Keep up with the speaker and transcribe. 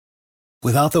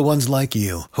Without the ones like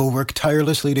you, who work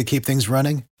tirelessly to keep things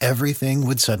running, everything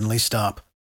would suddenly stop.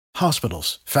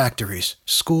 Hospitals, factories,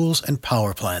 schools, and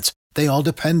power plants, they all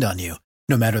depend on you.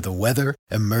 No matter the weather,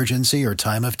 emergency, or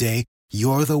time of day,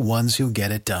 you're the ones who get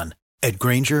it done. At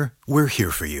Grainger, we're here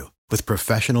for you with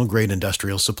professional-grade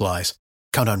industrial supplies.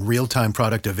 Count on real-time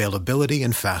product availability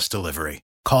and fast delivery.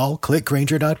 Call, click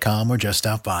Grainger.com, or just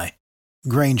stop by.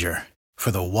 Grainger, for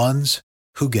the ones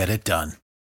who get it done.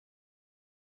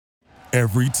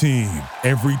 Every team,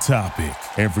 every topic,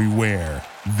 everywhere.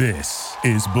 This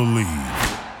is Believe.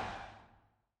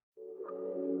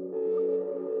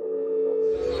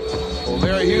 Well,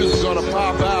 Larry Hughes is going to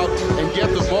pop out and get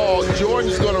the ball.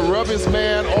 Jordan's going to rub his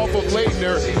man off of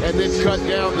Leitner and then cut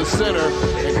down the center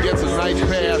and gets a nice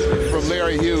pass from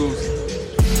Larry Hughes.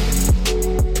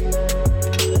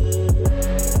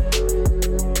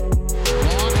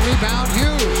 Long rebound,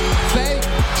 Hughes. Fake,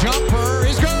 jumper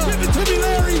is good. Give it to me,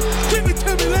 Larry. Give it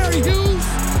to me, Larry Hughes.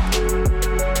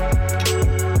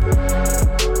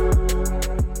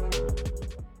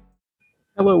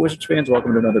 Hello, Wizards fans.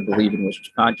 Welcome to another Believe in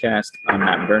Wizards podcast. I'm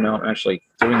Matt Berno. I'm actually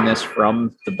doing this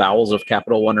from the bowels of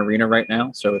Capital One Arena right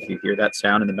now. So if you hear that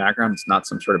sound in the background, it's not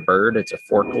some sort of bird. It's a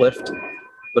forklift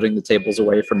putting the tables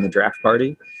away from the draft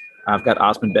party. I've got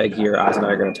Osman Beg here. Oz and I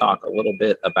are going to talk a little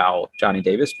bit about Johnny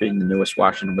Davis being the newest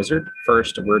Washington Wizard.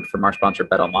 First, a word from our sponsor,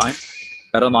 BetOnline.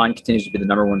 BetOnline continues to be the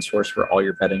number one source for all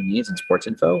your betting needs and sports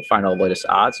info. Find all the latest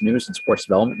odds, news, and sports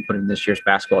development, including this year's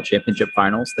basketball championship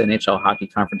finals, the NHL hockey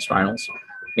conference finals,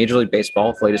 Major League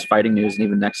Baseball, the latest fighting news, and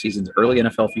even next season's early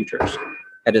NFL futures.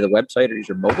 Head to the website or use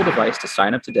your mobile device to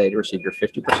sign up today to receive your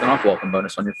 50% off welcome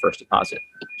bonus on your first deposit.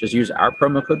 Just use our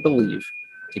promo code BELIEVE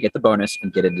to get the bonus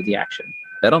and get into the action.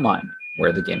 BetOnline,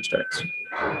 where the game starts.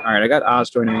 All right, I got Oz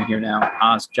joining me here now.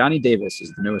 Oz, Johnny Davis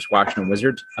is the newest Washington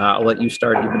Wizard. I'll let you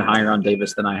start. You've been higher on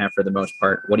Davis than I have for the most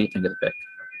part. What do you think of the pick?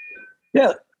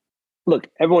 Yeah, look,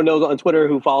 everyone knows on Twitter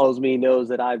who follows me knows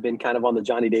that I've been kind of on the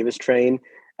Johnny Davis train.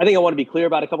 I think I want to be clear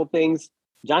about a couple things.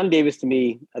 Johnny Davis, to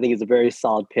me, I think is a very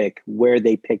solid pick where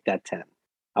they picked at 10.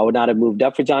 I would not have moved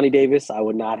up for Johnny Davis. I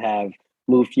would not have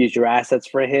moved future assets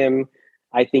for him.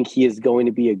 I think he is going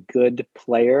to be a good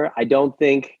player. I don't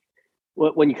think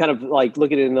when you kind of like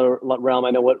look at it in the realm,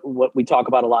 I know what we talk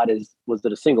about a lot is, was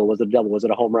it a single? Was it a double? Was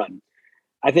it a home run?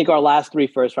 I think our last 3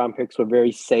 first-round picks were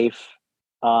very safe,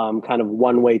 kind of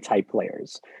one-way type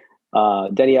players.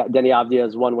 Denny Avdia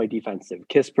is one-way defensive.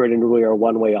 Kispert and Rui are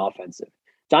one-way offensive.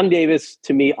 Johnny Davis,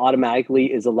 to me,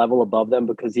 automatically is a level above them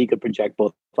because he could project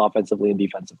both offensively and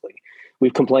defensively.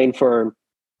 We've complained for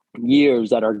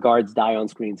years that our guards die on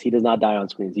screens. He does not die on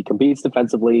screens. He competes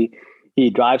defensively. He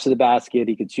drives to the basket.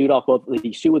 He can shoot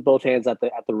He shoot with both hands at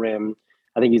the rim.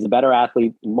 I think he's a better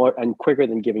athlete, more and quicker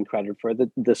than giving credit for.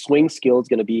 The swing skill is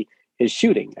going to be his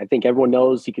shooting. I think everyone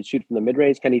knows he could shoot from the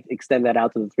mid-range. Can he extend that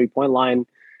out to the three-point line?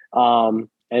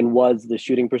 And was the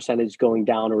shooting percentage going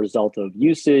down a result of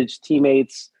usage,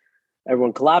 teammates,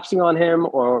 everyone collapsing on him,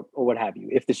 or what have you?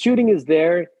 If the shooting is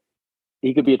there,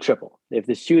 he could be a triple. If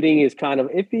the shooting is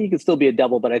if he could still be a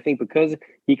double, but I think because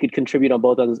he could contribute on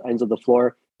both ends of the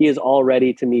floor, he is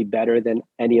already, to me, better than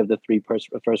any of the 3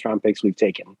 first-round picks we've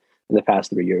taken in the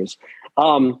past 3 years.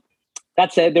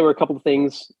 That said, there were a couple of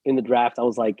things in the draft. I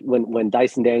was like, when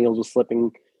Dyson Daniels was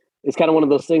slipping, it's kind of one of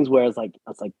those things where I was like,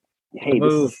 hey,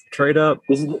 Trade up.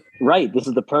 This is right. This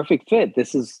is the perfect fit.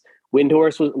 This is Brian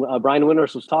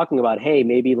Windhorst was talking about, hey,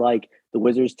 maybe like the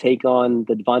Wizards take on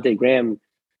the Devontae Graham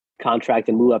contract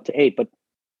and move up to 8. But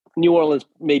New Orleans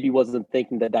maybe wasn't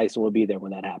thinking that Dyson would be there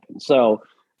when that happened. So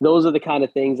those are the kind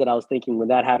of things that I was thinking when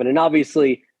that happened. And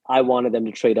obviously, I wanted them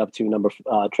to trade up to number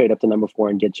 4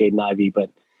 and get Jaden Ivey, but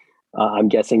I'm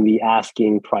guessing the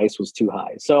asking price was too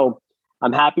high. So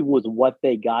I'm happy with what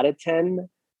they got at 10.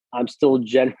 I'm still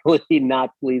generally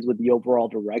not pleased with the overall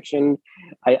direction.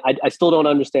 I still don't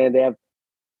understand. They have,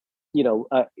 we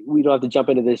don't have to jump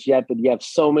into this yet, but you have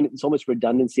so much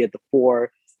redundancy at the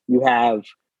 4. You have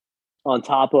on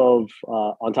top of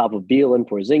Beal and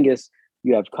Porzingis,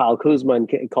 you have Kyle Kuzma and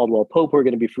Caldwell Pope who are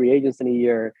going to be free agents in a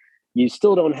year. You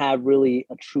still don't have really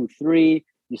a true 3.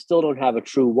 You still don't have a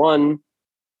true 1.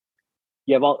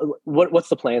 You have what's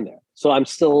the plan there? So I'm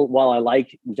still, while I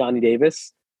like Johnny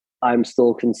Davis, I'm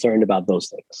still concerned about those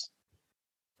things.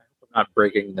 I'm not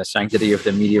breaking the sanctity of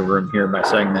the media room here by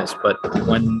saying this, but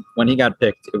when he got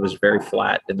picked, it was very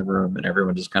flat in the room, and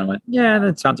everyone just kind of went, "Yeah,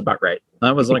 that sounds about right."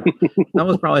 That was that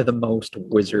was probably the most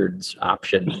Wizards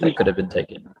option that could have been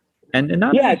taken, and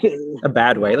not in a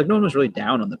bad way. Like no one was really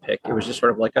down on the pick. It was just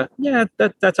sort of like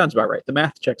that sounds about right. The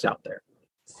math checks out there.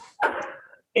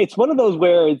 It's one of those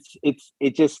where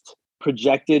it just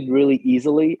projected really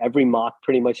easily. Every mock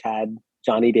pretty much had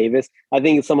Johnny Davis. I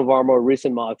think in some of our more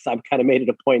recent mocks, I've kind of made it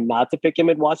a point not to pick him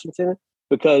at Washington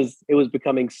because it was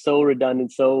becoming so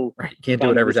redundant, so right. You can't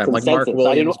do it every time. Like Mark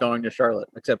Williams going to Charlotte,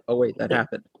 except, oh, wait, that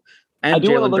happened. And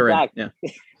Jalen Duren. Yeah.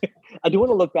 I do want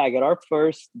to look back at our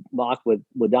first mock with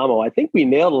Damo. I think we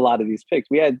nailed a lot of these picks.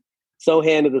 We had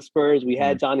Sohan to the Spurs. We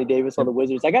had Johnny Davis on the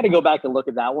Wizards. I got to go back and look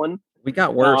at that one. We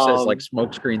got worse as like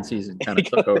smokescreen season kind of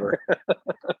took over.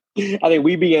 I think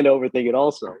we began to overthink it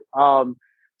also.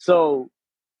 So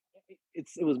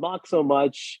it was mocked so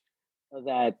much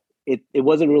that it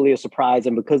wasn't really a surprise.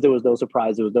 And because there was no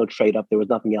surprise, there was no trade up, there was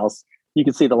nothing else. You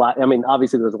could see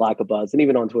obviously there was a lack of buzz. And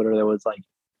even on Twitter, there was like,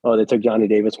 oh, they took Johnny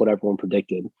Davis, what everyone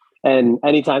predicted. And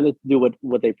anytime they do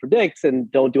what they predict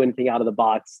and don't do anything out of the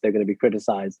box, they're going to be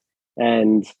criticized.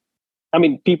 And I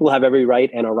mean, people have every right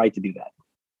and a right to do that.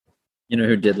 You know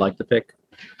who did like the pick?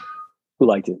 Who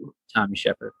liked it? Tommy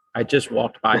Shepard. I just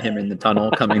walked by him in the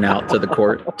tunnel coming out to the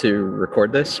court to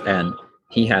record this, and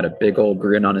he had a big old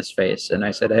grin on his face. And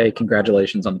I said, hey,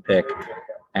 congratulations on the pick.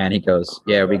 And he goes,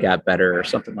 yeah, we got better or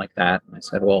something like that. And I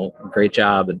said, well, great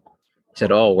job. And he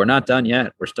said, oh, we're not done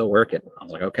yet. We're still working. I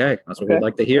was like, okay, that's what we'd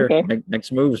like to hear. Okay. Make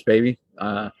some moves, baby.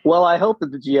 Well, I hope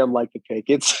that the GM liked the pick.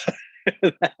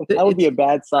 That would be a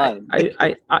bad sign.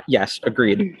 I yes,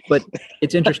 agreed. But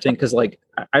it's interesting because, like,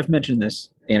 I've mentioned this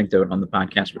anecdote on the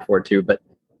podcast before too, but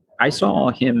I saw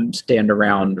him stand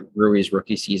around Rui's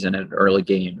rookie season at an early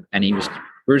game, and we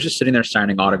were just sitting there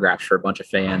signing autographs for a bunch of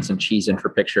fans and cheesing for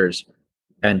pictures.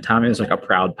 And Tommy was like a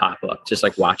proud papa, just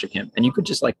like watching him. And you could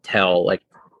just like tell, like,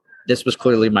 this was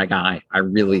clearly my guy. I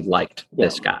really liked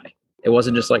this guy. It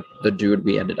wasn't just like the dude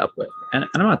we ended up with. And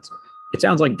I'm not, it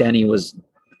sounds like Denny was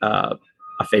a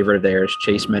favorite of theirs.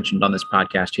 Chase mentioned on this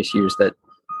podcast, Chase Hughes, that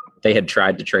they had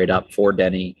tried to trade up for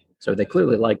Denny. So they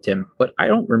clearly liked him, but I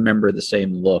don't remember the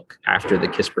same look after the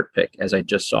Kispert pick as I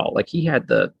just saw. Like, he had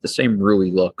the same Rui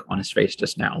look on his face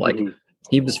just now. Like,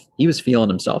 he was feeling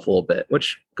himself a little bit,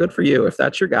 which good for you. If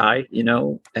that's your guy, you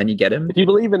know, and you get him. If you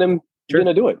believe in him, you're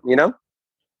going to do it, you know?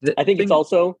 I think it's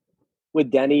also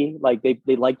with Denny, like they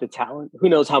like the talent. Who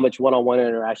knows how much one-on-one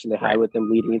interaction they had with him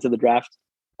leading into the draft.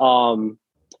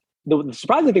 The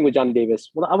surprising thing with Johnny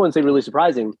Davis, well, I wouldn't say really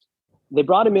surprising. They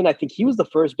brought him in. I think he was the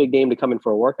first big name to come in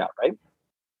for a workout,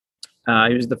 right?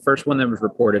 He was the first one that was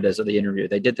reported as of the interview.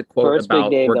 They did the quote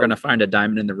about we're going to find a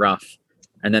diamond in the rough.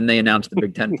 And then they announced the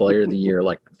Big Ten Player of the Year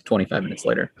like 25 minutes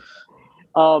later.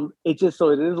 It is a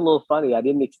little funny. I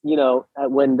didn't,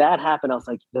 when that happened, I was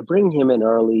like, they're bringing him in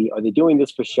early. Are they doing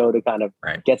this for show to kind of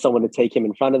get someone to take him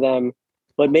in front of them?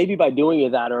 But maybe by doing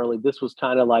it that early, this was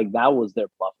kind of like, that was their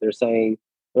bluff.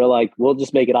 They're like, we'll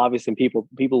just make it obvious and people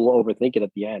will overthink it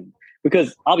at the end.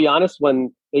 Because I'll be honest,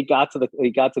 when it got to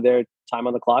their time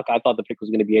on the clock, I thought the pick was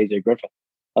going to be AJ Griffin.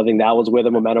 I think that was where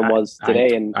the momentum was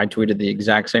today. And I tweeted the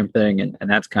exact same thing. And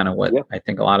that's kind of what I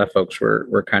think a lot of folks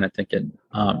were kind of thinking.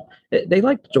 They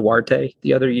liked Duarte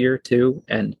the other year too.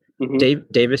 And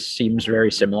Davis seems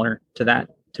very similar to that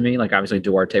to me. Like, obviously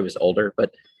Duarte was older,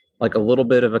 but like a little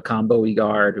bit of a combo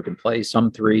guard who can play some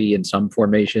three in some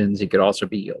formations. He could also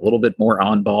be a little bit more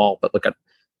on ball, but look at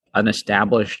an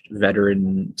established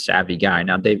veteran savvy guy.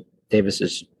 Now Davis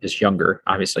is younger,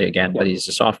 obviously, again, but he's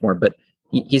a sophomore, but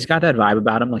he's got that vibe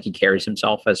about him. Like, he carries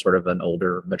himself as sort of an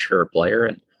older, mature player.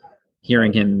 And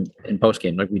hearing him in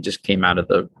postgame, like, we just came out of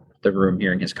the room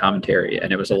hearing his commentary,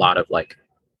 and it was a lot of like,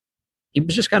 he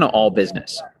was just kind of all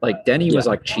business. Like, Denny was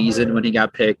like cheesing when he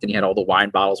got picked, and he had all the wine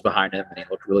bottles behind him, and he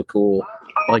looked really cool.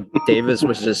 Like, Davis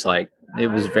was just like, it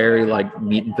was very like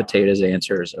meat and potatoes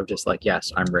answers of just like,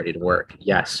 yes, I'm ready to work.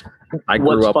 Yes, I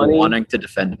grew up wanting to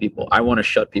defend people. I want to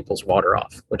shut people's water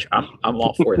off, which I'm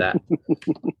all for that.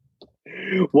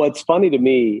 What's funny to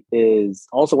me is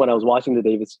also when I was watching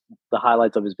the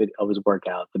highlights of his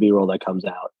workout, the B-roll that comes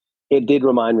out, it did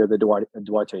remind me of the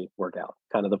Duarte workout,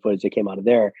 kind of the footage that came out of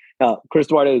there. Now, Chris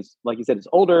Duarte is, like you said, is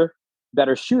older,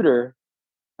 better shooter.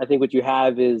 I think what you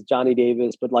have is Johnny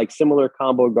Davis, but like similar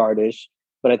combo guardish.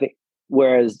 But I think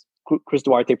whereas Chris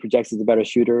Duarte projects as a better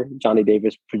shooter, Johnny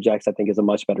Davis projects, I think, as a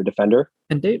much better defender.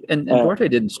 And Duarte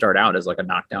didn't start out as like a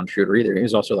knockdown shooter either. He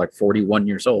was also like 41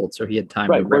 years old, so he had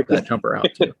time to rip that jumper out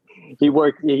too. He's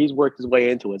worked his way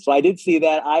into it. So I did see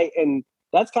that. And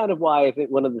that's kind of why I think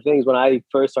one of the things when I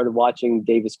first started watching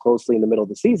Davis closely in the middle of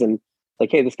the season, like,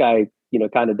 hey, this guy,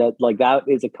 kind of does, like, that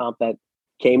is a comp that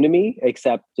came to me,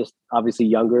 except just obviously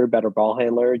younger, better ball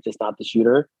handler, just not the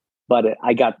shooter. But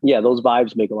I got, those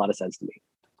vibes make a lot of sense to me.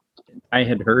 I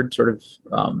had heard sort of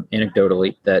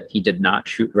anecdotally that he did not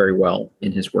shoot very well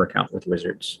in his workout with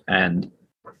Wizards. And,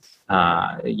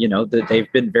 that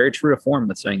they've been very true to form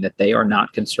with saying that they are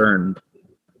not concerned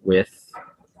with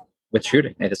with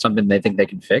shooting. It's something they think they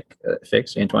can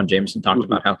fix. Antoine Jameson talked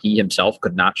about how he himself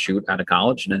could not shoot out of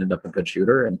college and ended up a good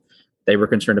shooter. And they were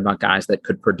concerned about guys that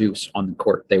could produce on the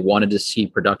court. They wanted to see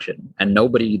production. And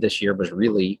nobody this year was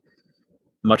really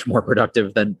much more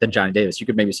productive than Johnny Davis. You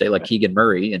could maybe say like Keegan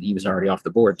Murray, and he was already off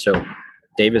the board. So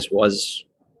Davis was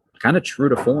kind of true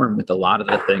to form with a lot of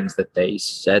the things that they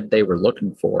said they were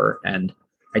looking for. And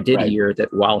I did hear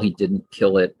that while he didn't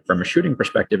kill it from a shooting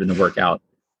perspective in the workout,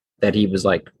 that he was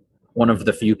like one of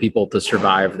the few people to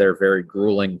survive their very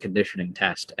grueling conditioning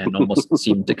test and almost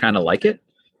seemed to kind of like it.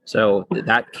 So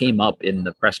that came up in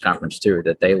the press conference too,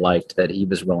 that they liked that he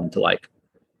was willing to like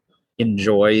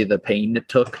enjoy the pain it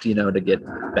took, you know, to get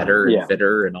better and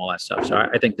fitter and all that stuff. So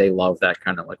I think they love that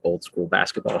kind of like old school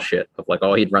basketball shit of like,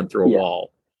 oh, he'd run through a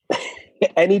wall.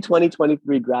 Any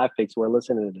 2023 draft picks who are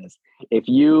listening to this, if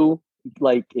you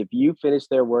finish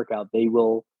their workout, they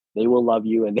will love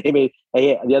you. And they may,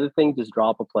 hey, the other thing, just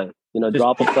drop a play,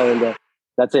 drop a play in there.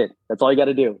 That's it. That's all you got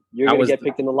to do. You're going to get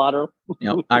picked in the lottery.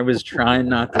 I was trying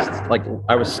not to,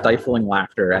 I was stifling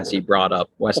laughter as he brought up,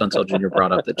 Wes Unseld Jr.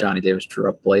 brought up that Johnny Davis drew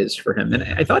up plays for him. And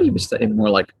I thought he was saying more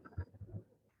like,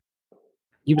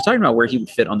 he was talking about where he would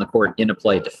fit on the court in a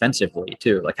play defensively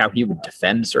too, like how he would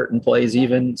defend certain plays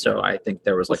even. So I think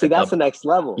there was like, that's the next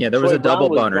level. Yeah, there was a double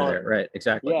boner there. Right.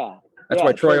 Exactly. Yeah. That's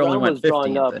why Troy only went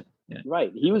 15.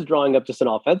 Right. He was drawing up just an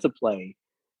offensive play.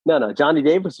 No. Johnny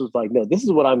Davis was like, no, this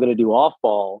is what I'm going to do off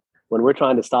ball when we're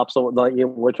trying to stop someone. Like,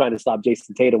 we're trying to stop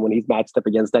Jason Tatum when he's matched up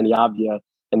against Deni Avdija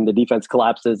and the defense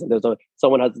collapses. And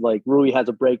someone has like Rui has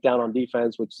a breakdown on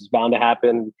defense, which is bound to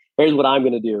happen. Here's what I'm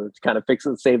going to do to kind of fix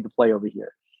and save the play over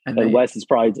here. And Wes is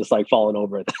probably just like falling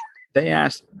over it. They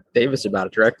asked Davis about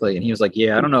it directly, and he was like,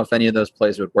 yeah, I don't know if any of those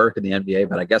plays would work in the NBA,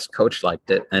 but I guess coach liked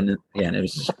it. And again, it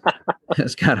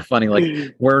was kind of funny.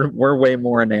 Like we're way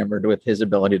more enamored with his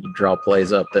ability to draw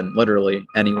plays up than literally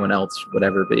anyone else would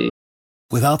ever be.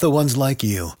 Without the ones like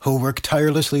you, who work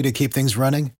tirelessly to keep things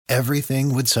running,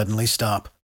 everything would suddenly stop.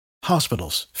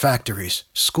 Hospitals, factories,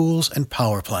 schools, and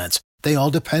power plants, they all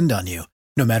depend on you.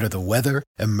 No matter the weather,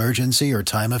 emergency, or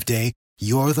time of day,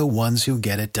 you're the ones who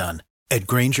get it done. At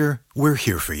Grainger, we're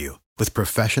here for you with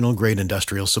professional-grade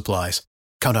industrial supplies.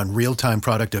 Count on real-time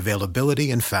product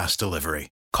availability and fast delivery.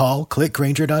 Call, click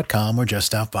Grainger.com, or just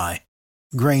stop by.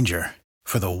 Grainger,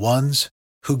 for the ones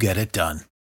who get it done.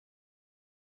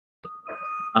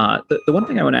 The one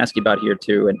thing I want to ask you about here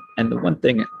too, and the one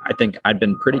thing I think I've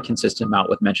been pretty consistent about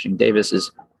with mentioning Davis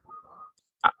is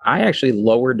I actually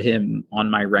lowered him on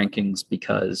my rankings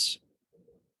because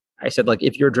I said, like,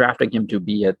 if you're drafting him to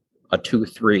be a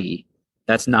 2-3,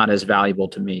 that's not as valuable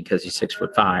to me because he's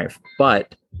 6'5".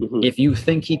 But if you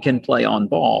think he can play on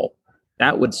ball,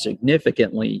 that would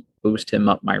significantly boost him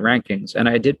up my rankings. And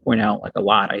I did point out like a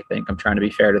lot, I think I'm trying to be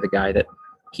fair to the guy, that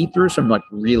he threw some like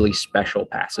really special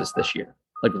passes this year,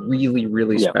 like really,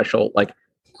 really special, like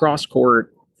cross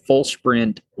court, full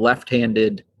sprint,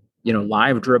 left-handed,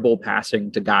 live dribble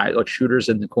passing to guys like shooters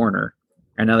in the corner.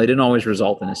 And now they didn't always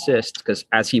result in assists because,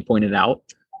 as he pointed out,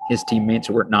 his teammates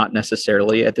were not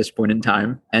necessarily at this point in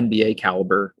time NBA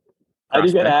caliber. I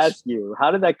was going to ask you, how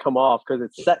did that come off?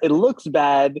 Because it looks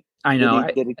bad. I know.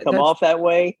 Did it come off that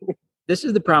way? This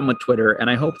is the problem with Twitter, and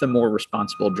I hope the more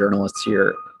responsible journalists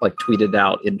here like tweeted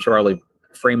out, and Charlie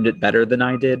framed it better than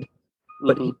I did.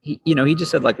 But he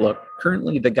just said, like, look,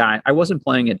 currently the guy, I wasn't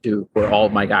playing at Duke where all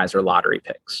of my guys are lottery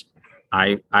picks.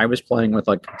 I was playing with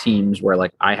like teams where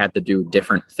like I had to do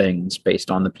different things based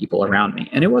on the people around me.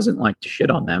 And it wasn't like to shit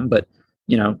on them, but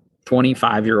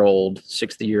 25-year-old,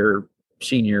 6th-year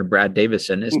senior Brad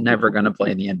Davison is never going to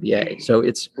play in the NBA. So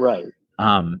it's right.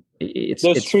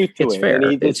 There's truth to it's it. fair.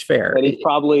 And it's fair. And he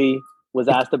probably was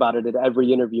asked about it at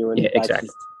every interview. And exactly.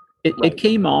 It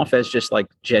came off as just like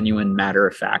genuine matter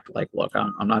of fact. Like, look,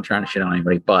 I'm not trying to shit on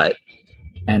anybody, but.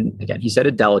 And again, he said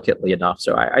it delicately enough,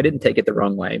 so I didn't take it the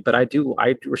wrong way. But I do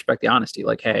respect the honesty.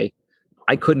 Like, hey,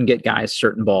 I couldn't get guys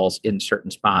certain balls in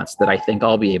certain spots that I think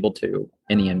I'll be able to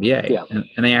in the NBA. Yeah.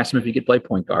 And they asked him if he could play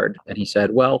point guard, and he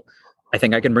said, "Well, I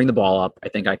think I can bring the ball up. I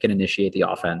think I can initiate the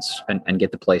offense and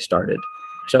get the play started."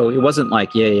 So it wasn't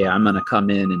like, I'm going to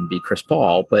come in and be Chris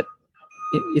Paul. But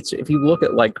it's if you look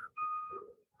at like,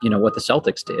 what the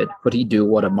Celtics did, could he do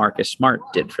what a Marcus Smart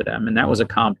did for them? And that was a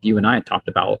comp you and I had talked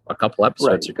about a couple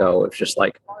episodes ago. It's just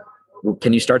like,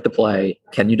 can you start the play?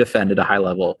 Can you defend at a high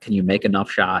level? Can you make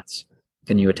enough shots?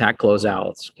 Can you attack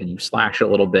closeouts? Can you slash a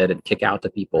little bit and kick out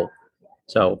to people?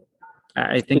 So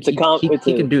I think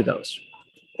he can do those.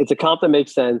 It's a comp that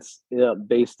makes sense,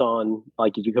 based on,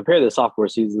 like, if you compare the sophomore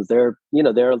seasons, there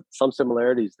are some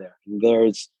similarities there.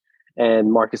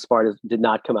 And Marcus Smart did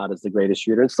not come out as the greatest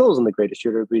shooter and still isn't the greatest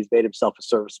shooter, but he's made himself a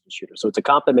serviceable shooter. So it's a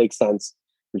comp that makes sense.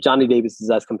 If Johnny Davis is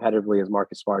as competitively as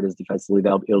Marcus Smart is defensively,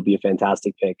 it'll be a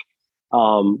fantastic pick.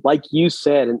 Like you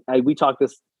said, and we talked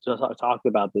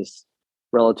about this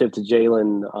relative to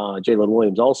Jalen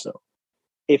Williams also.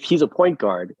 If he's a point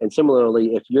guard, and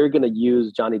similarly, if you're going to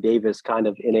use Johnny Davis kind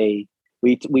of in a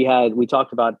we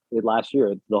talked about it last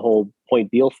year, the whole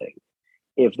Point Beal thing.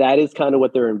 If that is kind of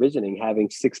what they're envisioning, having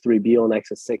 6'3" Beal next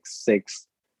to 6'6"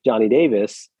 Johnny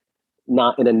Davis,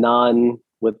 not in a non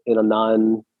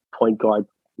point guard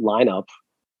lineup,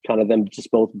 kind of them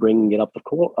just both bringing it up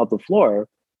the floor,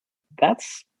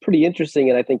 that's pretty interesting,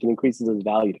 and I think it increases his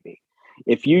value to me.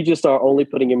 If you just are only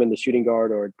putting him in the shooting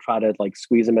guard or try to like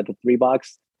squeeze him at the 3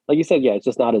 box, like you said, yeah, it's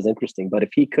just not as interesting. But if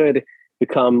he could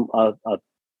become a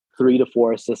 3 to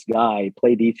 4 assist guy,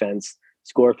 play defense,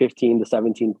 score 15 to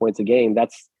 17 points a game,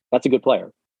 that's a good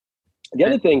player. The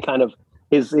other thing, kind of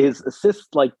his assists,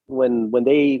 like when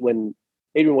Adrian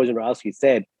Wojnarowski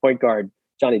said point guard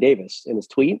Johnny Davis in his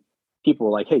tweet, people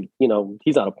were like, hey,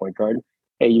 he's not a point guard.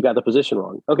 Hey, you got the position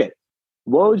wrong. Okay.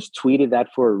 Woj tweeted that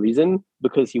for a reason,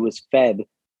 because he was fed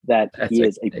that he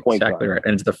is a point guard. Exactly right.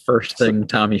 And it's the first thing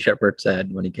Tommy Shepard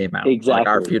said when he came out. Exactly. Like,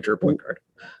 our future point guard.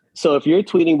 So if you're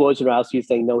tweeting Wojnarowski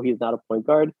saying, no, he's not a point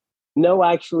guard, no,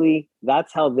 actually,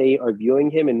 that's how they are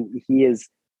viewing him. And he is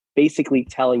basically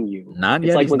telling you. Not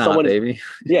yet, like he's not, baby.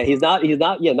 Yeah, he's not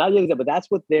yet, but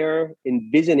that's what they're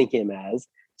envisioning him as.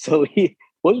 So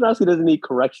Wojnarowski doesn't need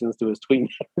corrections to his tweet.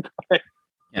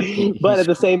 Yeah, but at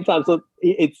the same time, so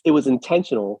it was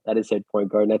intentional that it said point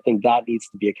guard, and I think that needs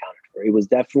to be accounted for. It was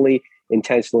definitely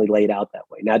intentionally laid out that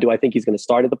way. Now, do I think he's going to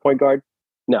start at the point guard?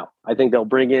 No. I think they'll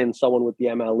bring in someone with the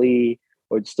MLE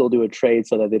or still do a trade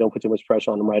so that they don't put too much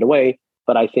pressure on him right away.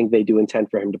 But I think they do intend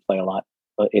for him to play a lot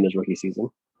in his rookie season.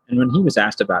 And when he was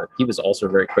asked about it, he was also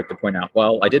very quick to point out,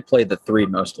 well, I did play the 3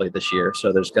 mostly this year,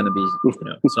 so there's going to be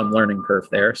some learning curve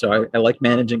there. So I like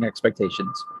managing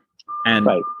expectations. And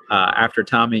right. After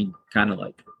Tommy kind of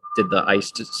like did the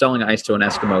selling ice to an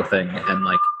Eskimo thing and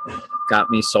like got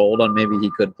me sold on maybe he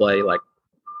could play like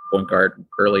point guard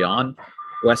early on,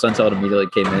 Wes Unseld immediately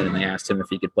came in and they asked him if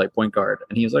he could play point guard,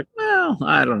 and he was like, "Well,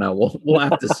 I don't know. We'll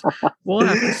have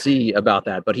to see about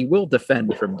that." But he will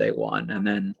defend from day one. And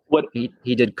then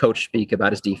he did coach speak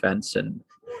about his defense, and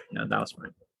that was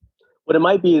fine. What it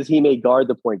might be is he may guard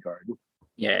the point guard.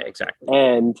 Yeah, exactly.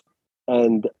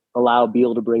 And allow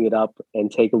Beal to bring it up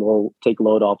and take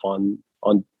load off on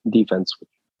defense, which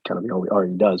kind of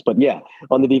already does. But yeah,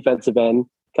 on the defensive end,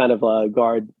 kind of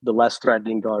guard the less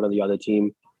threatening guard on the other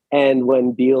team. And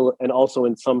when Beal, and also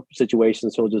in some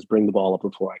situations, he'll just bring the ball up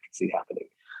the floor. I can see happening.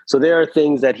 So there are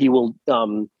things that he will,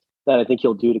 that I think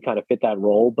he'll do to kind of fit that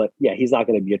role. But yeah, he's not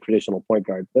going to be a traditional point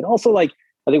guard. But also, like,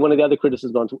 I think one of the other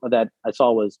criticisms that I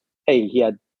saw was, hey,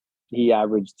 he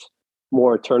averaged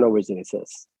more turnovers than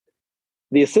assists.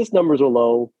 The assist numbers were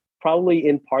low, probably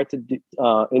in part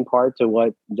to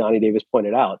what Johnny Davis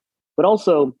pointed out. But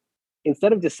also,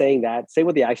 instead of just saying that, say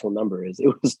what the actual number is.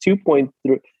 It was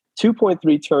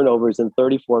 2.3 turnovers in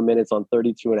 34 minutes on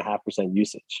 32.5%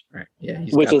 usage. Right. Yeah,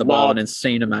 he's got the ball an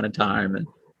insane amount of time, and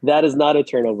that is not a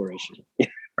turnover issue.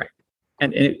 Right.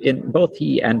 And in both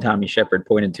he and Tommy Shepard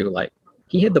pointed to, like,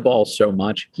 he hit the ball so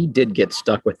much, he did get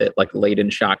stuck with it, like late in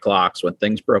shot clocks when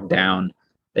things broke down.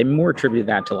 They more attribute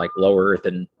that to like lower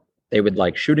than they would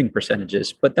like shooting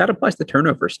percentages, but that applies to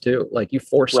turnovers too. Like you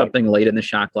force something late in the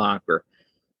shot clock or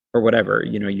whatever,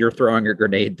 you're throwing a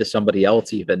grenade to somebody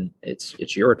else, even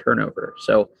it's your turnover.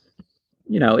 So,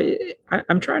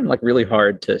 I'm trying like really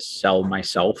hard to sell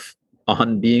myself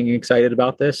on being excited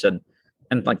about this. And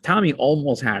like Tommy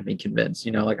almost had me convinced,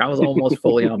 like I was almost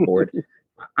fully on board.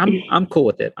 I'm cool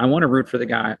with it. I want to root for the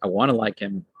guy. I want to like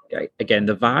him. Again,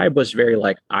 the vibe was very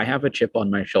like, I have a chip on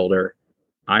my shoulder.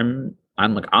 I'm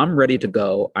ready to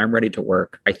go. I'm ready to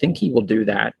work. I think he will do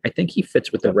that. I think he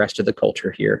fits with the rest of the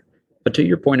culture here. But to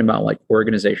your point about like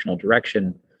organizational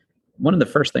direction, one of the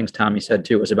first things Tommy said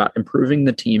too was about improving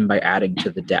the team by adding to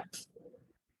the depth.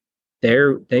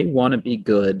 They want to be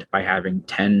good by having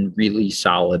 10 really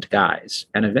solid guys.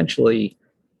 And eventually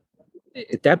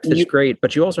depth is great,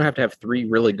 but you also have to have 3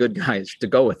 really good guys to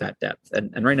go with that depth.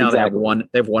 And right now they have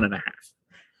 1.5.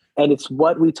 And it's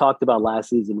what we talked about last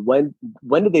season. When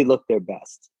did they look their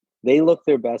best? They looked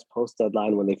their best post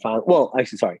deadline when they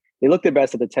they looked their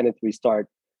best at the 10-3 start,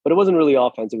 but it wasn't really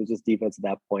offense. It was just defense at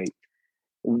that point.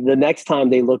 The next time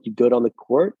they looked good on the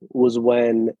court was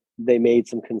when they made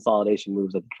some consolidation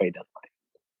moves at the trade deadline.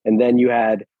 And then you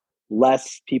had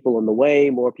less people in the way,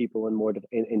 more people in more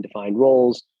in defined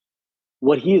roles.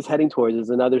 What he is heading towards is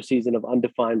another season of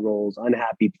undefined roles,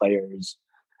 unhappy players,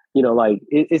 Like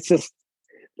it's just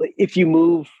like, if you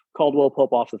move Caldwell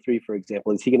Pope off the 3, for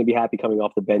example, is he going to be happy coming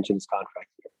off the bench in his contract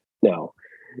year? No.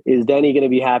 Is Denny going to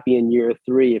be happy in year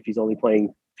 3 if he's only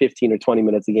playing 15 or 20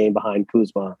 minutes a game behind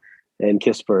Kuzma and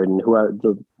Kispert and who are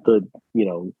the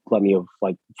plenty of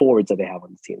like forwards that they have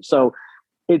on the team? So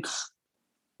it's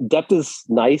depth is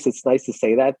nice. It's nice to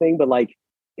say that thing, but like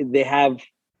they have,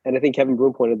 and I think Kevin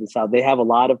Broom pointed this out, they have a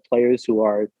lot of players who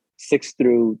are 6th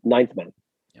through 9th men.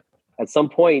 Yep. At some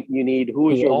point, you need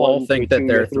who is your all 1 think that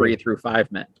they're 3 through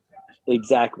 5 men.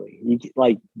 Exactly.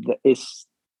 It's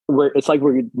like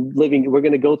we're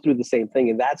going to go through the same thing,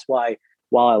 and that's why.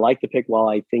 While I like the pick, while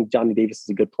I think Johnny Davis is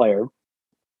a good player,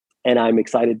 and I'm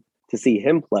excited to see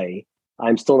him play,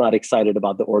 I'm still not excited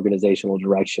about the organizational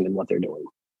direction and what they're doing.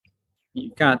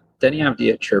 You've got Denny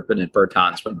Avdia chirping at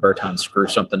Bertans when Bertans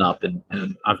screws something up in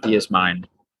Avdia's mind.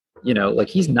 Like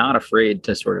he's not afraid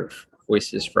to sort of voice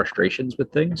his frustrations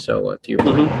with things. So to your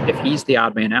point, if he's the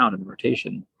odd man out in the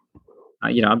rotation,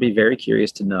 I'd be very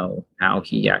curious to know how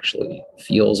he actually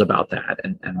feels about that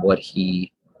and what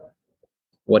he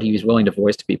was willing to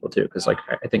voice to people too. Because like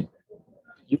I think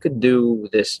you could do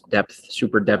this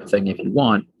super depth thing if you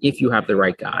want, if you have the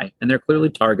right guy, and they're clearly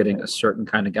targeting a certain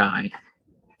kind of guy.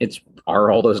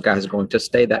 Are all those guys going to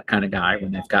stay that kind of guy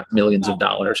when they've got millions of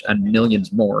dollars and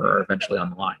millions more are eventually on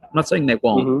the line? I'm not saying they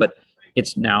won't, but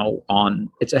it's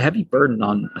a heavy burden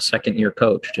on a second-year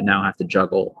coach to now have to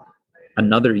juggle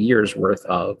another year's worth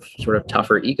of sort of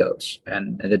tougher egos.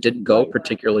 And it didn't go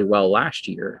particularly well last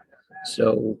year.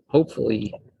 So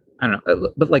hopefully, I don't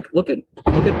know, but like look at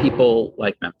people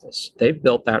like Memphis. They've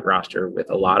built that roster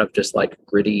with a lot of just like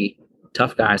gritty,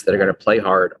 tough guys that are going to play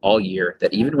hard all year,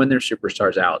 that even when their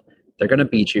superstars out, they're going to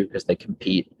beat you because they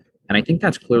compete. And I think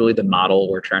that's clearly the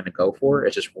model we're trying to go for.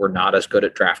 It's just we're not as good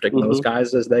at drafting those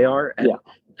guys as they are.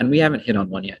 And we haven't hit on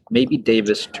one yet. Maybe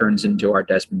Davis turns into our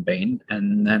Desmond Bain,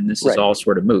 and then this is all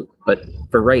sort of moot. But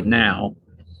for right now,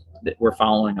 we're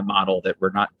following a model that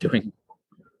we're not doing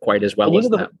quite as well as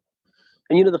them.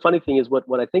 And the funny thing is what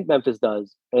I think Memphis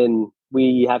does, and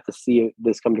we have to see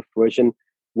this come to fruition.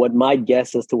 What my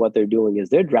guess as to what they're doing is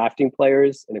they're drafting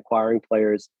players and acquiring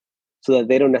players so that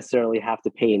they don't necessarily have to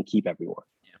pay and keep everyone.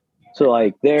 Yeah. So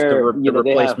like they're the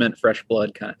replacement, fresh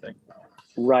blood kind of thing.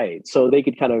 Right. So they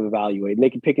could kind of evaluate and they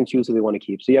can pick and choose who they want to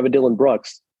keep. So you have a Dylan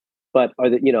Brooks, but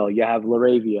you have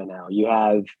Laravia now. You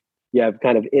have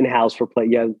kind of in-house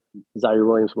you have Zaire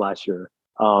Williams from last year.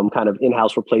 Kind of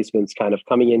in-house replacements kind of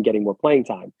coming in, getting more playing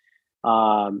time.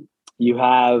 You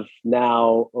have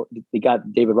now, they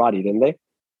got David Roddy, didn't they?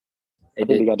 They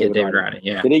did get David Roddy.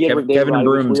 Yeah. Did they get Kevin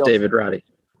Broom's David Roddy.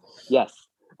 Yes.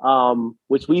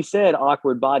 Which we said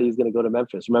awkward body is going to go to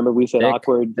Memphis. Remember we said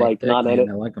awkward, not in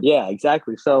it. Like yeah,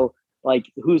 exactly. So like,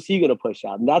 who's he going to push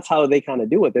out? And that's how they kind of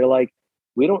do it. They're like,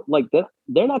 we don't like that.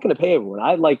 They're not going to pay everyone.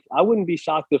 I wouldn't be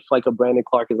shocked if like a Brandon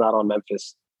Clark is not on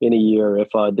Memphis in a year, if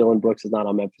Dylan Brooks is not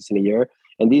on Memphis in a year.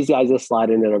 And these guys just slide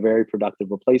in and are very productive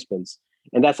replacements.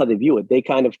 And that's how they view it. They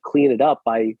kind of clean it up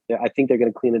I think they're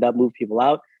going to clean it up, move people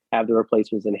out, have the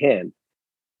replacements in hand.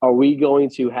 Are we going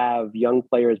to have young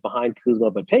players behind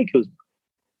Kuzma but pay Kuzma?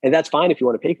 And that's fine if you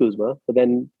want to pay Kuzma, but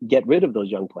then get rid of those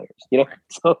young players,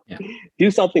 So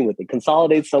do something with it,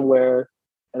 consolidate somewhere,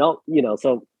 and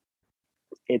so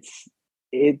it's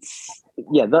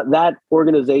that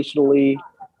organizationally,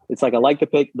 it's like I like the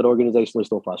pick, but organizationally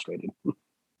still frustrated.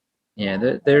 Yeah,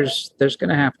 there's going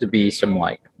to have to be some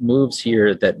like moves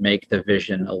here that make the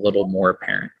vision a little more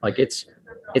apparent. Like it's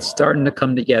starting to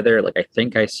come together. Like I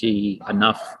think I see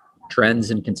enough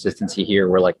trends and consistency here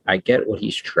where like I get what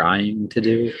he's trying to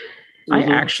do. I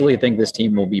actually think this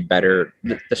team will be better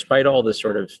despite all the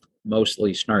sort of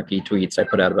mostly snarky tweets I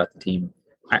put out about the team.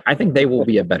 I think they will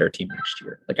be a better team next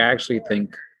year. Like I actually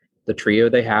think the trio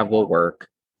they have will work.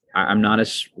 I'm not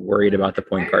as worried about the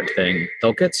point guard thing.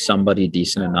 They'll get somebody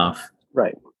decent enough.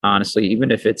 Right. Honestly,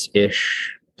 even if it's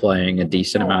Ish playing a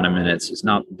decent amount of minutes, it's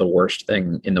not the worst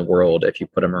thing in the world if you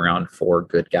put them around 4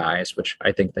 good guys, which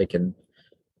I think they can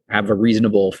have a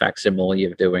reasonable facsimile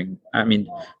of doing. I mean,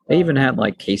 they even had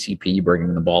like KCP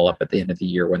bringing the ball up at the end of the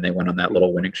year when they went on that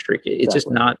little winning streak. It's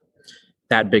just not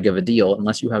that big of a deal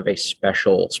unless you have a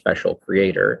special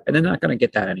creator, and they're not going to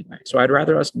get that anyway. So I'd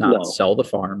rather us not sell the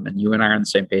farm, and you and I are on the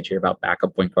same page here about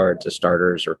backup point guards as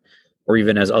starters or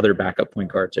even as other backup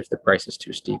point guards if the price is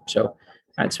too steep. So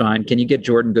that's fine. Can you get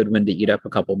Jordan Goodwin to eat up a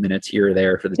couple minutes here or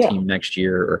there for the team next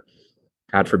year, or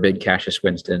God forbid Cassius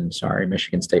Winston? Sorry,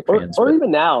 Michigan State fans. Or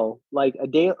even now, like a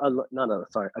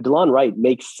DeLon Wright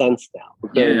makes sense now.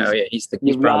 Yeah, he's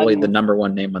probably the number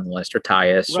one name on the list, or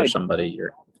Tyus or somebody.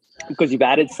 Because you've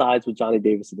added size with Johnny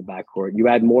Davis in the backcourt. You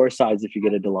add more size if you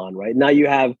get a DeLon, right? Now you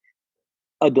have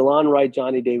a DeLon Wright,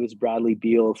 Johnny Davis, Bradley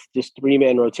Beal, just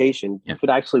 3-man rotation could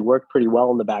actually work pretty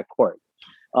well in the backcourt.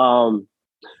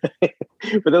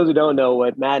 For those who don't know,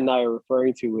 what Matt and I are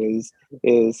referring to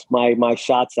is my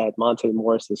shots at Monte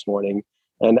Morris this morning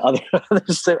and other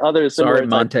Sorry,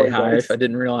 Monte Hive. I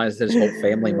didn't realize his whole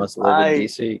family must live in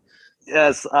DC.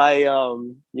 Yes, there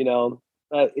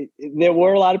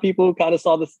were a lot of people who kind of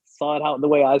saw it how the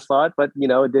way I saw it, but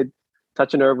it did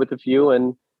touch a nerve with a few.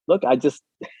 And look, I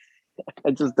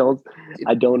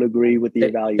don't agree with the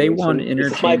evaluation. They want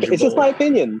interchangeable. It's just my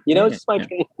opinion. It's just my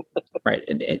opinion. Right.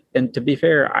 And to be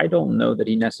fair, I don't know that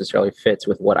he necessarily fits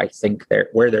with what I think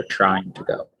where they're trying to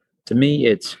go. To me,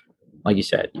 it's like you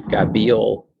said, you've got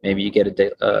Beal, maybe you get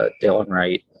a Dillon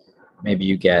Wright, maybe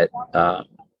you get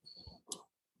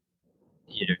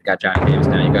you've got Johnny Davis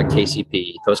now, you've got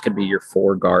KCP. Those could be your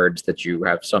 4 guards that you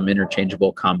have some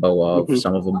interchangeable combo of. Mm-hmm.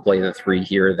 Some of them play the 3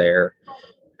 here or there.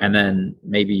 And then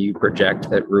maybe you project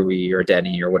that Rui or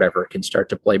Denny or whatever can start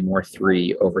to play more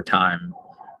 3 over time.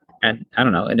 And I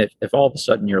don't know. And if all of a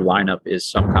sudden your lineup is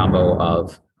some combo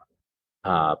of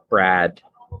Brad,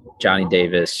 Johnny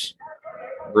Davis,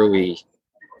 Rui,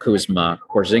 Kuzma,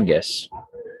 Porzingis,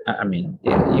 I mean,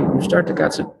 you start to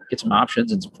get some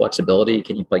options and some flexibility.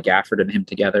 Can you play Gafford and him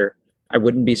together? I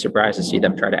wouldn't be surprised to see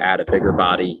them try to add a bigger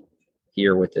body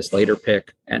here with this later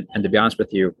pick. And to be honest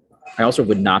with you, I also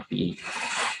would not be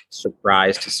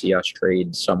surprised to see us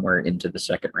trade somewhere into the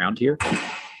second round here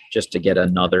just to get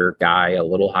another guy a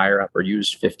little higher up, or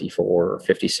use 54 or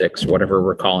 56, whatever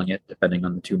we're calling it, depending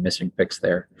on the 2 missing picks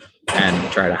there,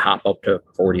 and try to hop up to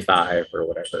 45 or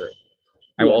whatever.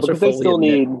 I will also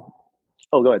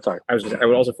Oh, go ahead. Sorry. I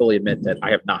would also fully admit that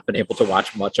I have not been able to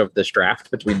watch much of this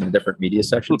draft between the different media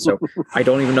sections. So I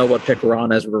don't even know what pick we're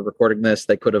on as we're recording this.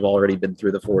 They could have already been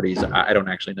through the 40s. I don't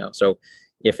actually know. So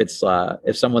if it's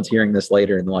if someone's hearing this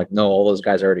later and like, no, all those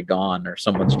guys are already gone, or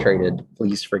someone's traded,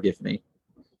 please forgive me.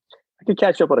 I could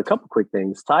catch up on a couple quick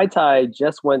things. Ty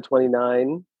just went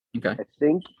 29. Okay. I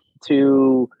think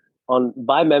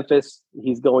by Memphis.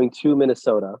 He's going to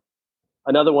Minnesota.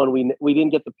 Another one, we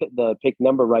didn't get the pick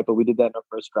number right, but we did that in our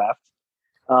first draft.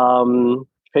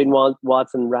 Peyton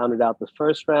Watson rounded out the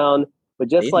first round, but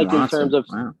just Peyton Watson. In terms of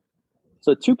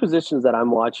So 2 positions that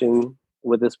I'm watching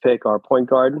with this pick are point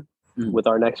guard with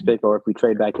our next pick, or if we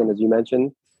trade back in, as you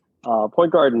mentioned,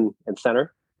 point guard and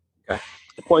center. Okay.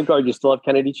 The point guard, you still have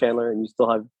Kennedy Chandler and you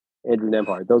still have Andrew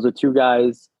Nembhard. Those are 2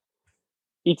 guys.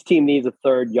 Each team needs a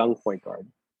third young point guard.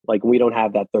 Like, we don't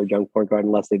have that third young point guard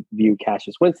unless they view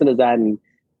Cassius Winston as that. And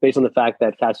based on the fact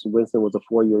that Cassius Winston was a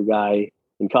 4-year guy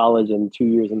in college and 2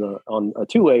 years on a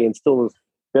 2-way and still was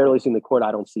barely seeing the court,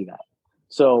 I don't see that.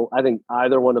 So I think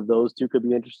either one of those 2 could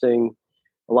be interesting.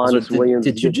 Alonzo Williams.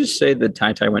 Did you just say that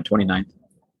Ty went 29th?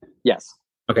 Yes.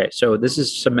 Okay, so this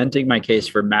is cementing my case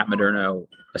for Matt Moderno,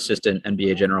 assistant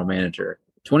NBA general manager.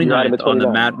 29th on the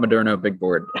Matt Moderno big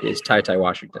board is Ty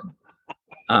Washington.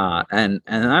 And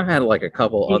I've had like a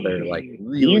couple other like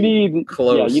really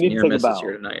close near misses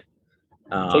here tonight.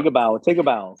 Take a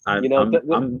bow.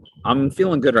 I'm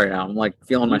feeling good right now. I'm like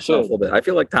feeling myself a little bit. I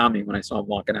feel like Tommy when I saw him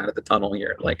walking out of the tunnel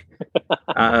here. Like,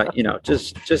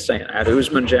 just saying. I had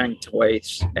Ousmane Dieng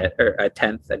twice at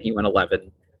 10th, and he went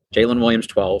 11. Jalen Williams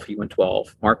 12, he went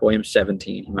 12. Mark Williams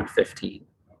 17, he went 15.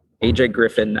 AJ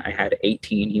Griffin, I had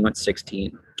 18, he went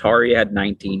 16. Tari had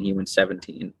 19, he went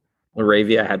 17.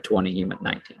 Laravia had 20, he went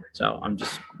 19. So I'm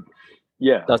just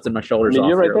dusting my shoulders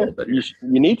off right here a little bit. You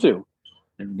need to.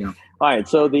 There we go. All right.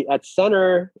 So at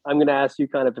center, I'm going to ask you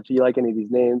kind of if you like any of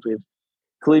these names. We have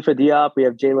Khalifa Diop. We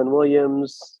have Jalen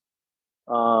Williams.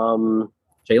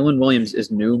 Jalen Williams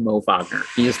is new Mo Wagner.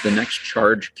 He is the next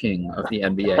charge king of the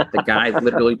NBA. The guy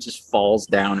literally just falls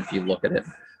down if you look at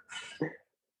him.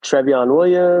 Trevion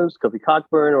Williams, Kofi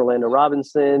Cockburn, Orlando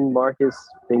Robinson, Marcus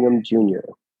Bingham Jr.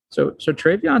 So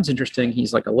Trevion's interesting.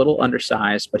 He's like a little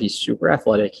undersized, but he's super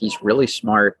athletic. He's really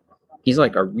smart. He's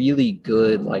like a really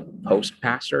good like post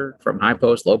passer from high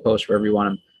post, low post, wherever you want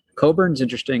him. Coburn's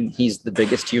interesting. He's the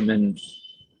biggest human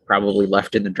probably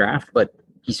left in the draft, but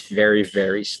he's very,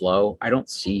 very slow. I don't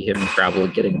see him probably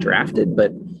getting drafted,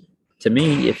 but to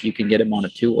me, if you can get him on a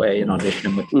 2-way and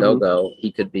audition him with Go-Go,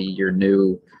 he could be your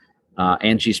new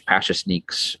Angie's Pasha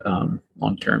Sneaks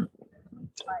long term.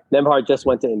 Nembhard just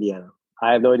went to Indiana.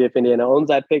 I have no idea if Indiana owns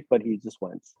that pick, but he just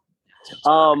went.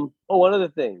 One other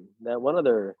thing, one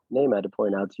other name I had to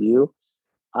point out to you.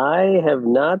 I have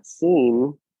not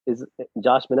seen is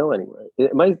Josh Minott anywhere.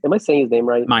 Am I saying his name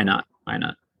right? Minott.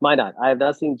 I have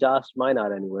not seen Josh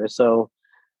Minott anywhere. So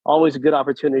always a good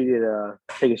opportunity to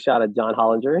take a shot at John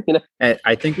Hollinger.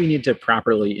 I think we need to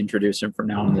properly introduce him from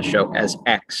now on the show as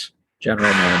X,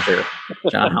 general manager,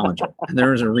 John Hollinger. And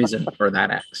there was a reason for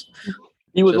that X.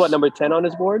 He was number 10 on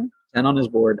his board? 10 on his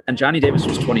board. And Johnny Davis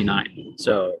was 29.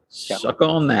 So suck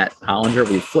on that, Hollinger.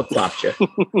 We flip-flopped you.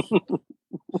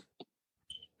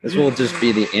 This will just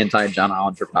be the anti-John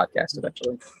Hollinger podcast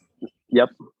eventually. Yep.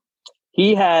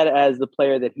 He had as the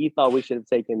player that he thought we should have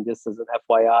taken, just as an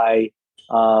FYI,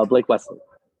 Blake Wesley.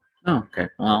 Oh, okay.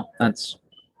 Well, that's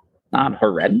not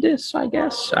horrendous, I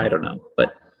guess. I don't know.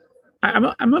 But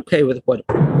I'm okay with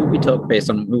who we took based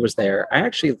on who was there. I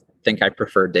actually think I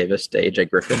prefer Davis to AJ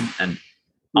Griffin, and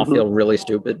I'll feel really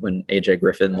stupid when AJ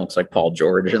Griffin looks like Paul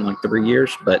George in like 3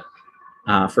 years. But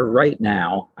for right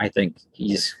now, I think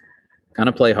he's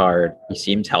gonna play hard. He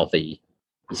seems healthy.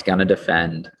 He's gonna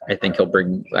defend. I think he'll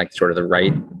bring like sort of the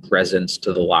right presence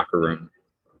to the locker room.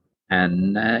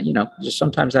 And just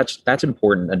sometimes that's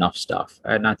important enough stuff.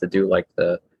 Not to do like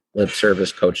the lip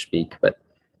service coach speak, but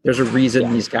there's a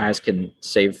reason these guys can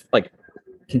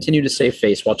continue to save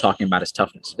face while talking about his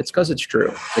toughness. It's because it's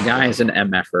true. The guy is an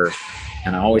MFer,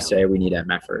 and I always say we need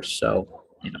MFers. So,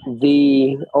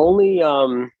 The only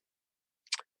I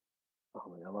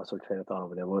lost my train of thought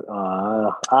over there.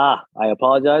 I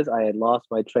apologize. I had lost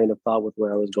my train of thought with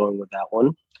where I was going with that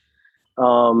one.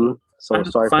 So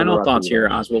sorry. Final thoughts here,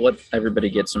 Oz. We'll let everybody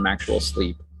get some actual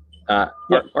sleep.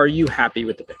 Are you happy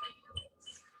with the pick?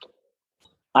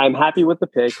 I'm happy with the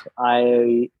pick.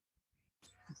 I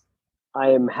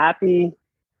am happy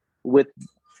with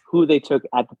who they took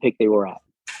at the pick they were at.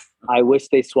 I wish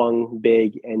they swung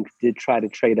big and did try to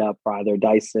trade up for either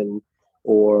Dyson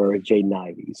or Jaden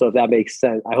Ivey. So if that makes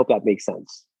sense, I hope that makes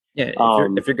sense. Yeah,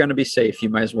 if you're going to be safe, you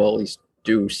might as well at least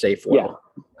do safe well.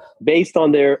 Yeah. Based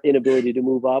on their inability to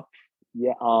move up,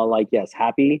 yes,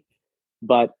 happy.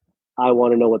 But I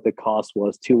want to know what the cost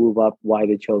was to move up, why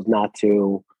they chose not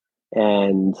to.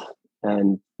 And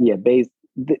yeah,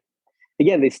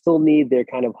 again, they still need their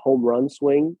kind of home run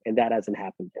swing, and that hasn't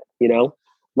happened yet.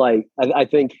 I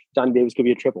think Johnny Davis could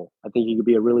be a triple. I think he could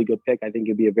be a really good pick. I think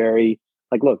he'd be a very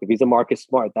look, if he's a Marcus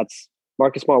Smart,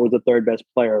 Marcus Smart was the third best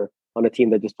player on a team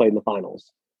that just played in the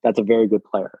finals. That's a very good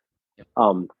player.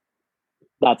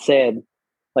 That said,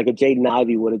 like a Jaden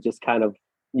Ivey would have just kind of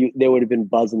they would have been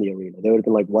buzzing the arena. They would have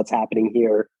been like, what's happening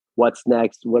here? What's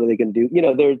next? What are they going to do?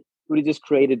 They would have just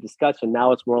created discussion.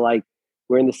 Now it's more like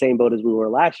we're in the same boat as we were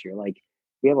last year. Like,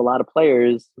 we have a lot of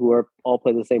players who are all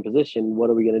playing the same position. What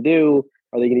are we going to do?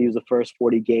 Are they going to use the first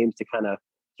 40 games to kind of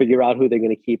figure out who they're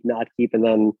going to keep, not keep, and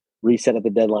then reset at the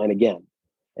deadline again?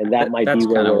 And that's be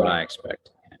kind of what I expect.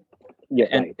 Yeah,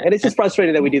 and it's just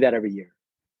frustrating that we do that every year.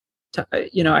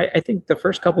 I think the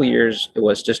first couple of years it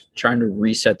was just trying to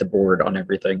reset the board on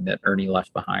everything that Ernie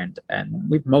left behind, and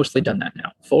we've mostly done that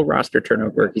now. Full roster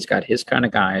turnover. He's got his kind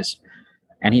of guys,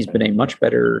 and he's been a much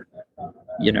better,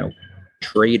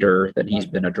 trader than he's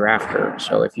been a drafter.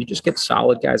 So if you just get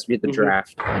solid guys via the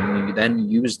draft, and you then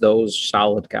use those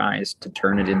solid guys to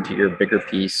turn it into your bigger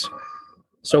piece,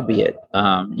 so be it.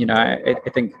 I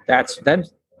think that's then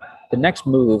the next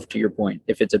move. To your point,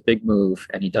 if it's a big move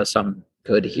and he does something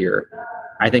good here,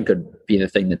 I think could be the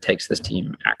thing that takes this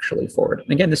team actually forward. And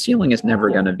again, the ceiling is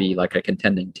never going to be like a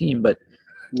contending team, but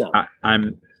no.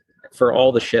 I'm for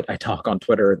all the shit I talk on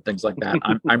Twitter and things like that,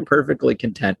 I'm perfectly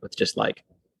content with just like,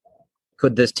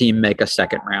 could this team make a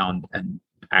second round and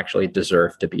actually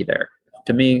deserve to be there?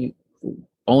 To me,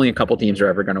 only a couple teams are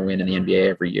ever going to win in the NBA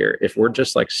every year. If we're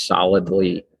just like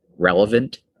solidly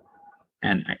relevant,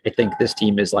 and I think this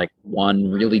team is like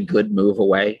one really good move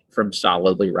away from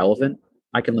solidly relevant,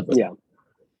 I can live with it.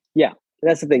 Yeah,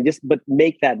 that's the thing. But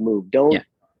make that move. Don't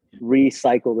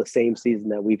recycle the same season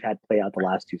that we've had play out the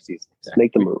last two seasons. Exactly.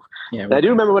 Make the move. Yeah, I do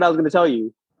remember what I was going to tell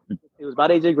you. It was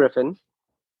about AJ Griffin.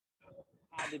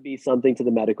 Had to be something to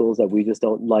the medicals that we just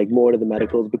don't like, more to the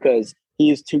medicals, because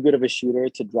he is too good of a shooter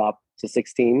to drop to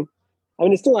 16. I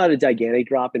mean, it's still not a gigantic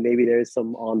drop, and maybe there's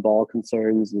some on-ball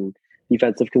concerns and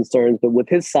defensive concerns, but with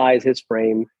his size, his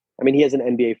frame, I mean, he has an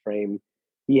NBA frame.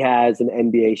 He has an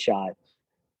NBA shot.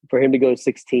 For him to go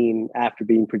 16 after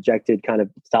being projected kind of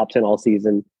top 10 all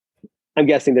season, I'm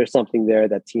guessing there's something there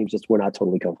that teams just were not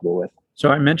totally comfortable with. So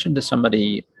I mentioned to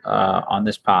somebody on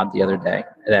this pod the other day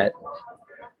that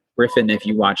Griffin, if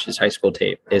you watch his high school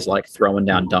tape, is like throwing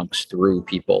down dunks through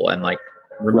people and like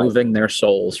removing their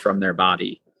souls from their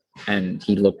body. And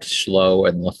he looked slow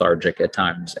and lethargic at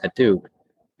times at Duke.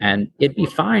 And it'd be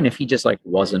fine if he just like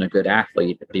wasn't a good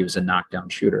athlete, but he was a knockdown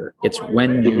shooter. It's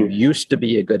when you used to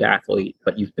be a good athlete,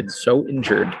 but you've been so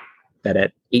injured that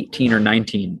at 18 or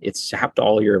 19, it's sapped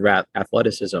all your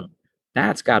athleticism.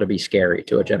 That's got to be scary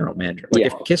to a general manager. Like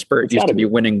if Kispert used to be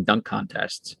winning dunk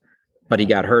contests, but he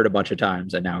got hurt a bunch of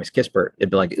times and now he's Kispert, it'd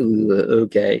be like, ooh,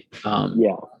 okay.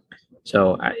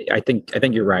 So I think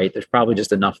you're right. There's probably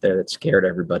just enough there that scared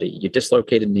everybody. You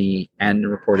dislocate a knee and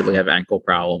reportedly have ankle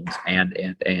problems, and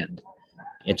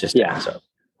it just adds up.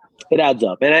 It adds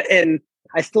up, and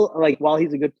I still like. While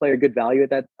he's a good player, good value at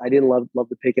that, I didn't love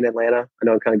the pick in Atlanta. I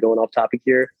know I'm kind of going off topic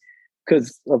here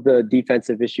because of the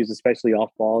defensive issues, especially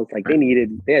off balls. Like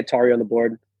they had Tari on the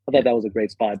board. I thought that was a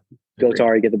great spot. Go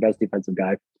Tari, get the best defensive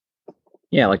guy.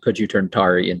 Yeah, like could you turn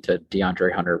Tari into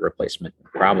DeAndre Hunter replacement?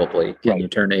 Probably. Can you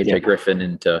turn AJ Griffin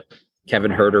into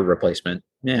Kevin Huerter replacement?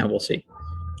 Yeah, we'll see.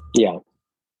 Yeah. All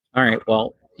right.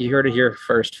 Well, you heard it here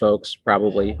first, folks.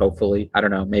 Probably, hopefully. I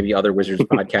don't know. Maybe other Wizards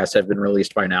podcasts have been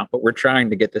released by now, but we're trying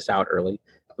to get this out early.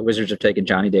 The Wizards have taken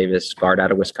Johnny Davis, guard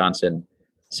out of Wisconsin,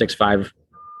 6'5",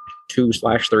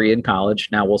 2/3 in college.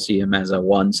 Now we'll see him as a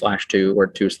 1/2 or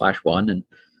 2/1, and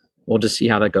we'll just see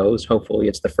how that goes. Hopefully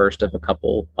it's the first of a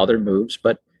couple other moves,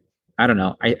 but I don't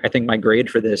know. I think my grade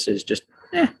for this is just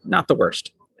not the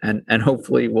worst. And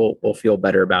hopefully we'll feel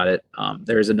better about it.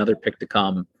 There is another pick to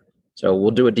come. So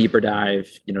we'll do a deeper dive,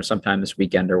 sometime this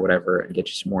weekend or whatever, and get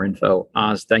you some more info.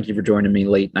 Oz, thank you for joining me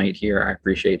late night here. I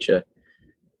appreciate you.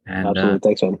 And absolutely.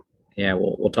 Thanks, man. Yeah,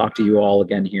 we'll talk to you all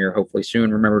again here hopefully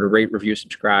soon. Remember to rate, review,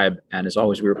 subscribe. And as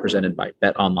always, we were presented by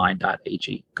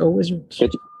betonline.ag. Go Wizards.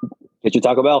 Get your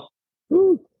Taco Bell.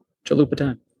 Woo. Chalupa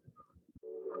time.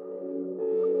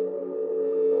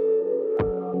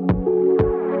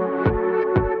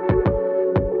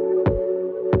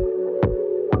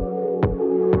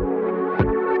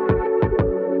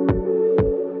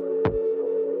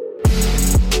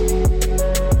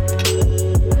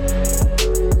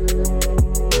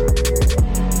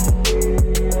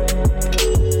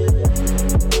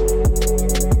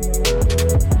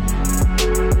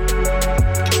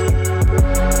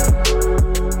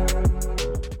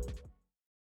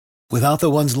 Without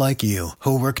the ones like you,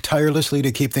 who work tirelessly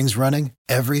to keep things running,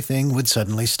 everything would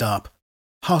suddenly stop.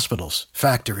 Hospitals,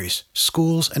 factories,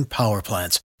 schools, and power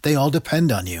plants, they all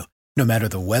depend on you. No matter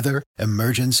the weather,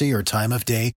 emergency, or time of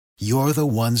day, you're the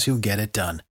ones who get it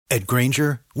done. At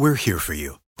Grainger, we're here for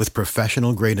you with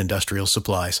professional-grade industrial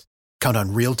supplies. Count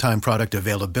on real-time product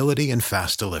availability and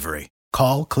fast delivery.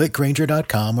 Call, click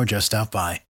Grainger.com, or just stop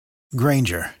by.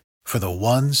 Grainger, for the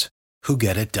ones who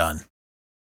get it done.